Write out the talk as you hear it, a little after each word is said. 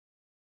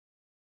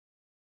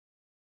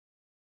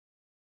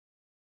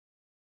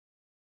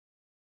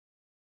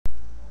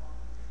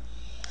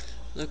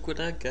Look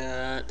what I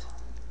got.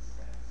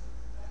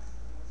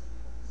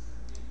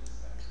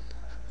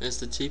 It's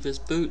the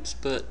cheapest boots,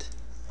 but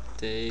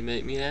they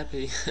make me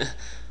happy.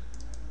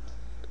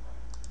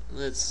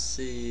 Let's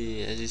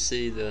see. As you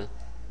see, the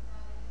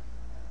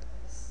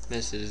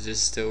messages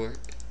still work.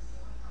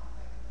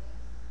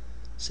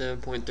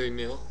 7.3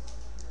 mil.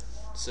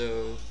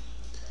 So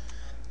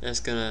that's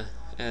gonna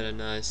add a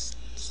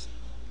nice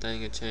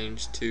thing of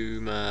change to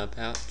my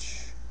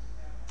pouch.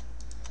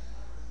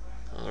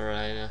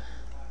 Alright,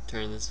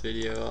 turn this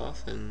video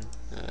off, and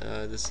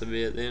this will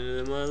be at the end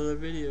of my other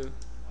video.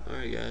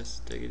 Alright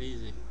guys, take it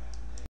easy.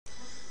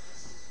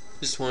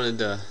 Just wanted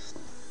to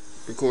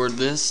record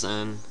this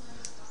and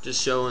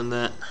just showing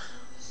that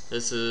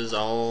this is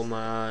all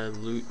my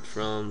loot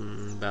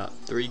from about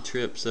 3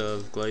 trips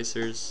of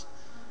glaciers.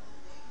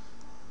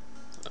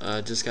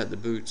 I just got the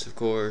boots, of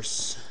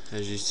course,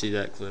 as you see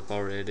that clip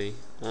already.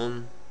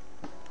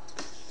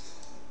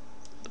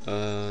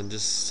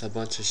 Just a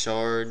bunch of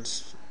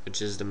shards,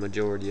 which is the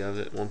majority of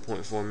it,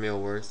 1.4 mil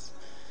worth,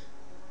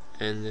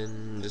 and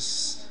then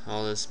just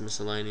all this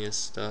miscellaneous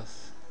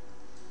stuff,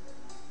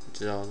 which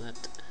is all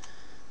that.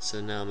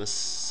 So now I'm gonna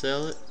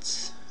sell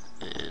it,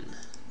 and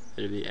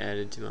it'll be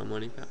added to my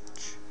money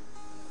pouch.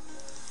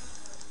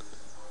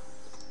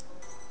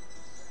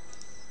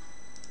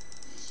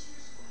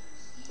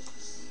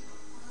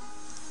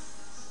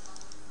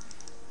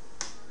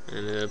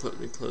 And it'll put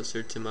me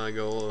closer to my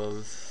goal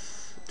of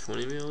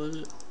 20 mil, is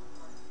it?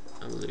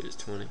 I believe it's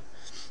 20.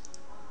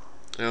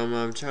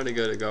 I'm trying to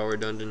go to Galwar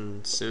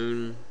Dungeon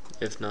soon,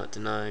 if not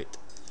tonight.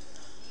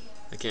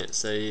 I can't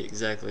say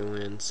exactly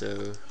when,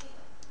 so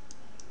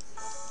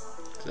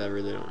because I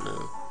really don't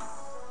know.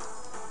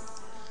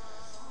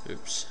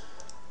 Oops.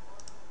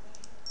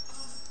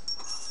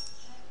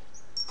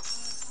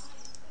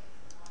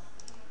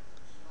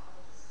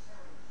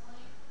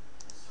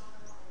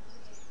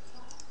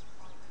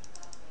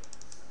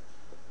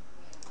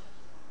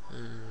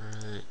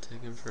 Alright,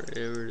 taking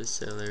forever to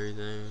sell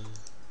everything.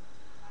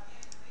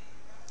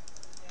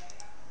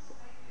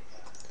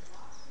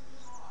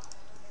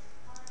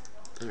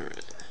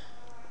 Alright.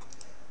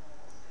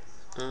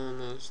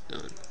 Almost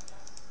done.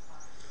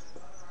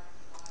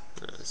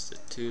 That's the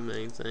 2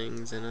 main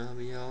things, and I'll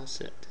be all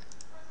set.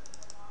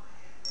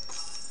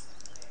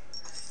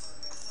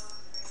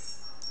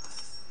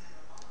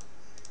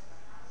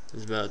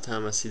 It's about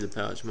time I see the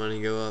pouch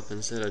money go up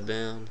instead of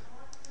down.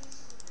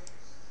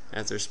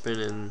 After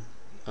spending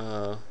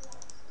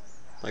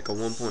like a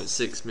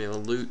 1.6 mil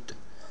loot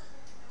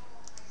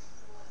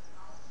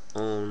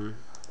on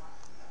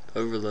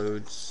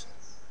overloads,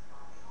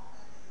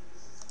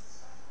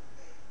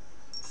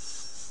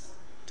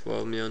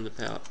 12 mil in the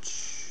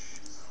pouch,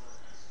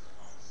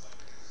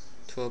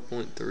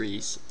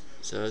 12.3,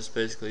 so it's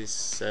basically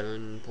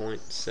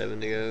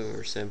 7.7 to go,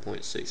 or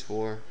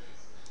 7.64.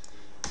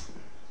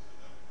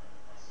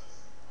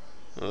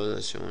 Oh,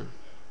 that's showing.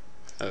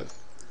 Oh,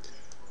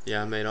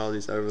 yeah, I made all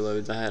these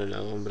overloads. I had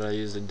another one, but I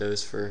used a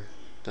dose for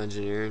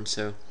Dungeoneering,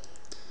 so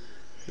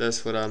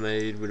that's what I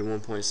made with a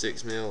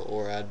 1.6 mil,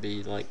 or I'd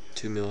be like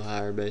 2 mil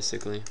higher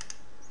basically.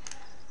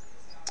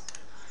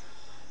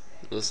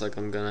 Looks like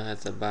I'm gonna have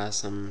to buy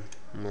some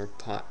more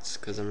pots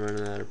because I'm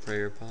running out of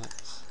prayer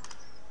pots.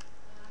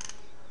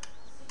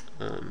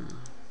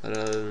 But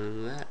other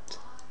than that,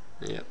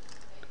 yep.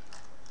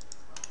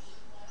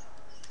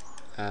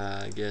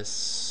 I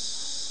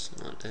guess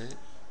what the heck?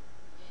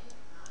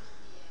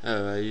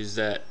 Oh, I used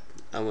that.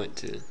 When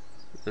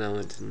I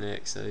went to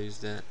next, I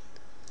used that.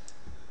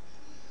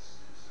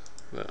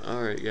 But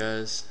alright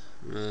guys,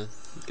 I'm gonna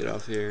get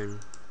off here and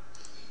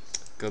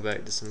go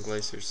back to some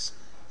glaciers.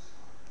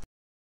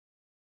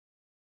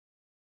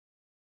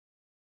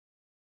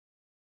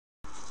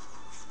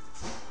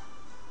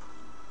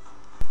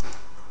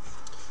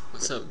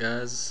 What's up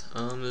guys,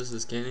 this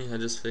is Kenny. I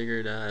just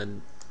figured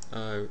I'd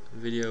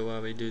video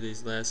while we do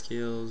these last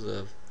kills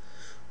of,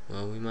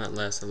 well, we might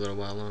last a little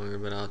while longer,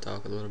 but I'll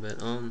talk a little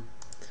bit.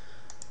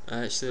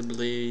 I actually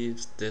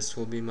believe this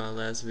will be my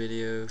last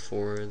video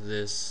for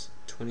this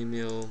 20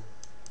 mil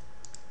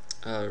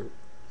 20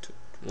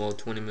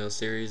 mil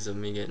series of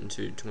me getting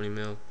to 20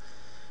 mil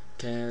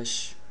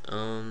cash.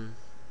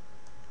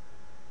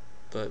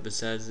 But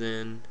besides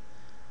then,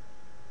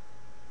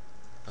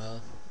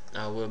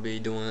 I will be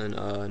doing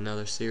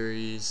another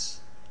series,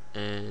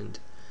 and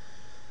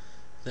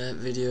that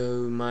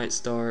video might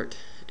start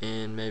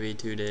in maybe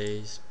 2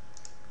 days,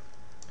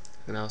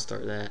 and I'll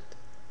start that,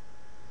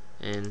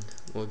 and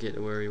we'll get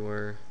to where we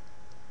were.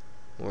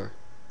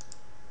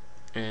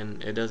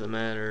 And it doesn't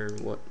matter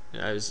what.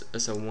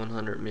 It's a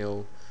 100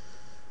 mil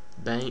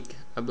bank,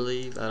 I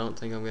believe. I don't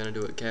think I'm gonna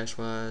do it cash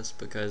wise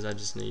because I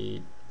just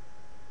need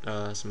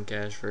some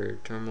cash for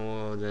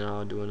turmoil. Then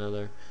I'll do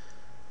another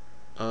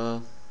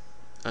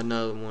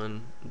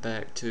one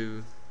back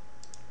to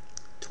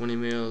 20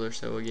 mil or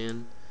so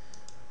again,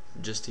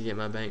 just to get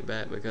my bank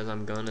back, because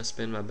I'm gonna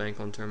spend my bank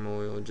on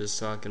turmoil just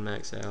so I can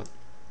max out,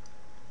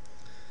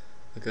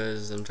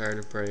 because I'm tired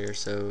of prayer.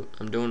 So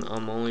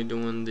I'm only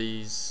doing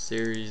these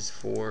series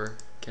for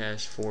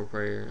cash for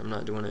prayer. I'm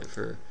not doing it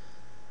for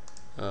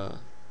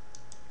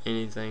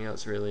anything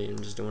else really. I'm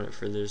just doing it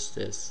for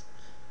this.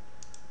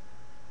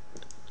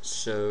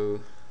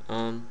 So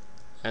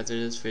after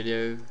this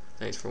video,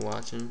 thanks for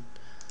watching.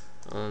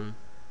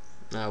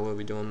 I will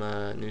be doing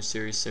my new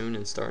series soon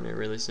and starting it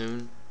really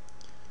soon,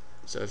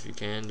 so if you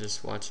can,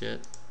 just watch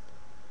it,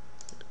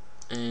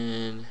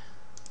 and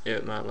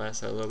it might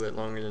last a little bit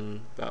longer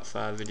than about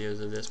 5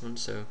 videos of this one,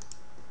 so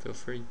feel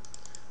free.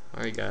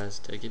 Alright guys,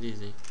 take it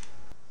easy.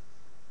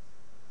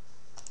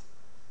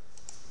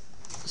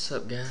 What's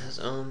up guys?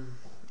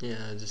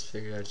 Yeah, I just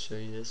figured I'd show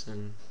you this,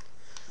 and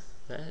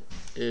that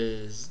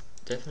is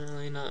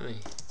definitely not me.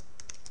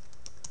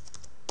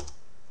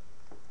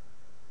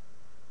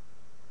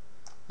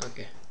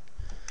 Okay,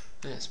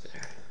 that's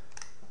better.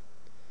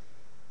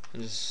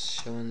 I'm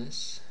just showing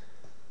this.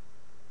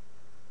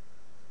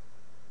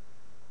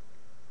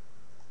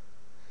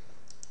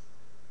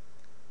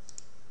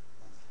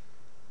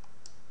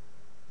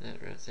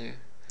 That right there.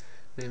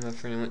 Me and my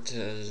friend went to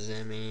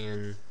Zemi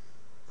and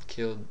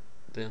killed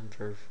them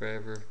for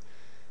forever.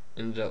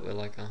 Ended up with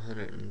like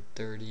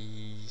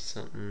 130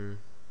 something,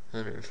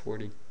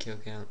 140 kill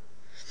count.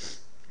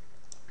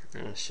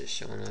 And it's just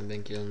showing I've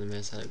been killing the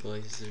mess out of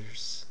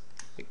Glazers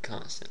like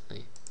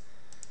constantly.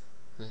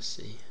 Let's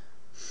see.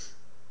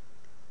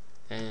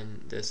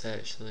 And this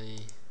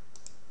actually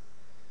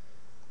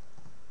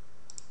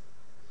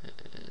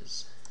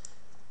is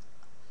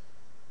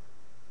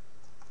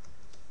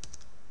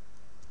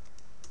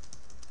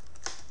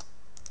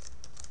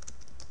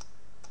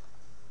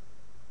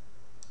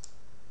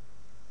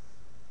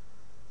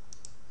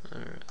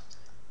alright.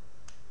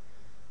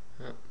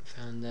 Oh,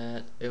 found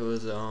that. It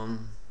was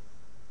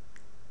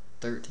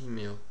 13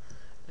 mil,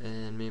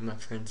 and me and my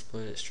friend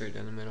split it straight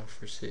down the middle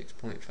for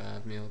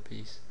 6.5 mil a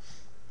piece.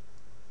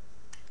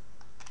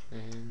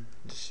 And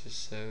this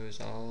just shows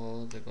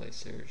all the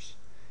glaciers.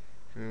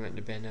 And we went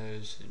to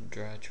Benno's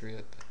dry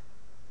trip,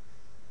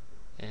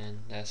 and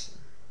that's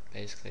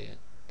basically it.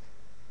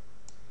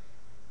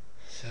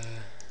 So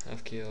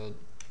I've killed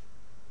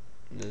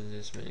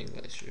this many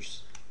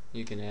glaciers.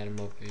 You can add them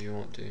up if you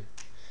want to,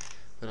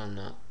 but I'm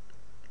not.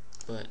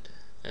 But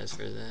as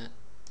for that,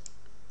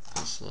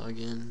 let's log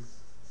in,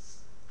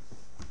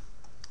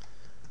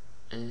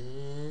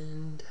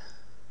 and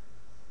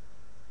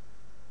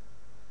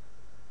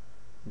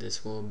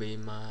this will be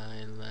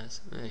my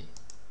last. Hey,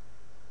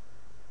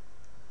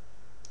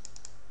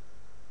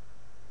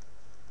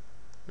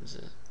 what's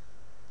that?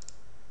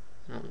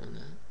 I don't want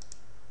that.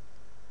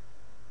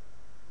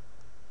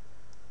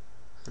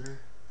 Hunter,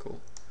 cool.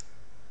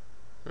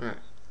 Alright,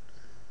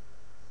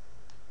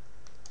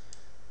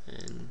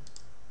 and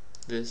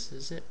this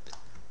is it.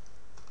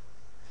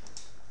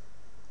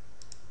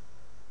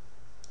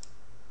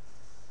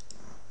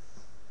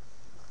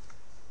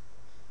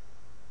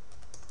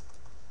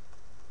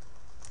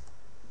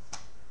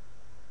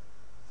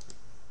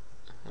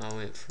 I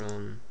went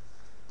from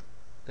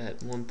that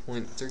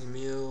 1.3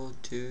 mil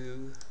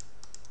to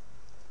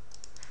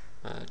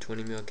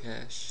 20 mil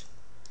cash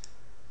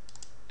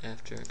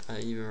after I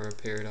even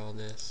repaired all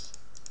this.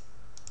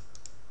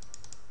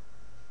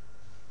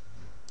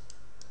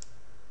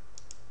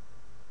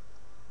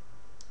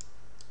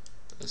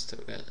 I still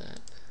got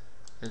that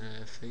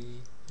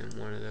NFE in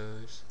one of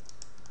those,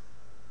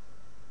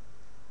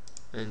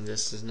 and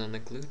this is not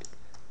included,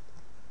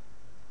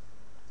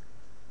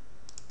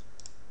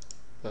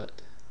 but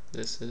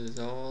this is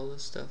all the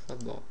stuff I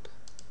bought.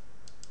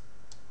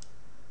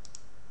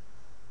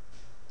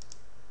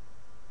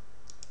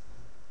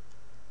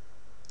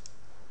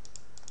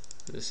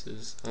 This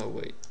is, oh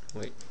wait,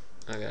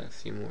 I got a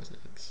few more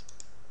things.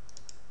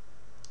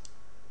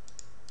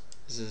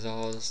 This is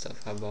all the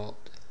stuff I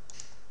bought.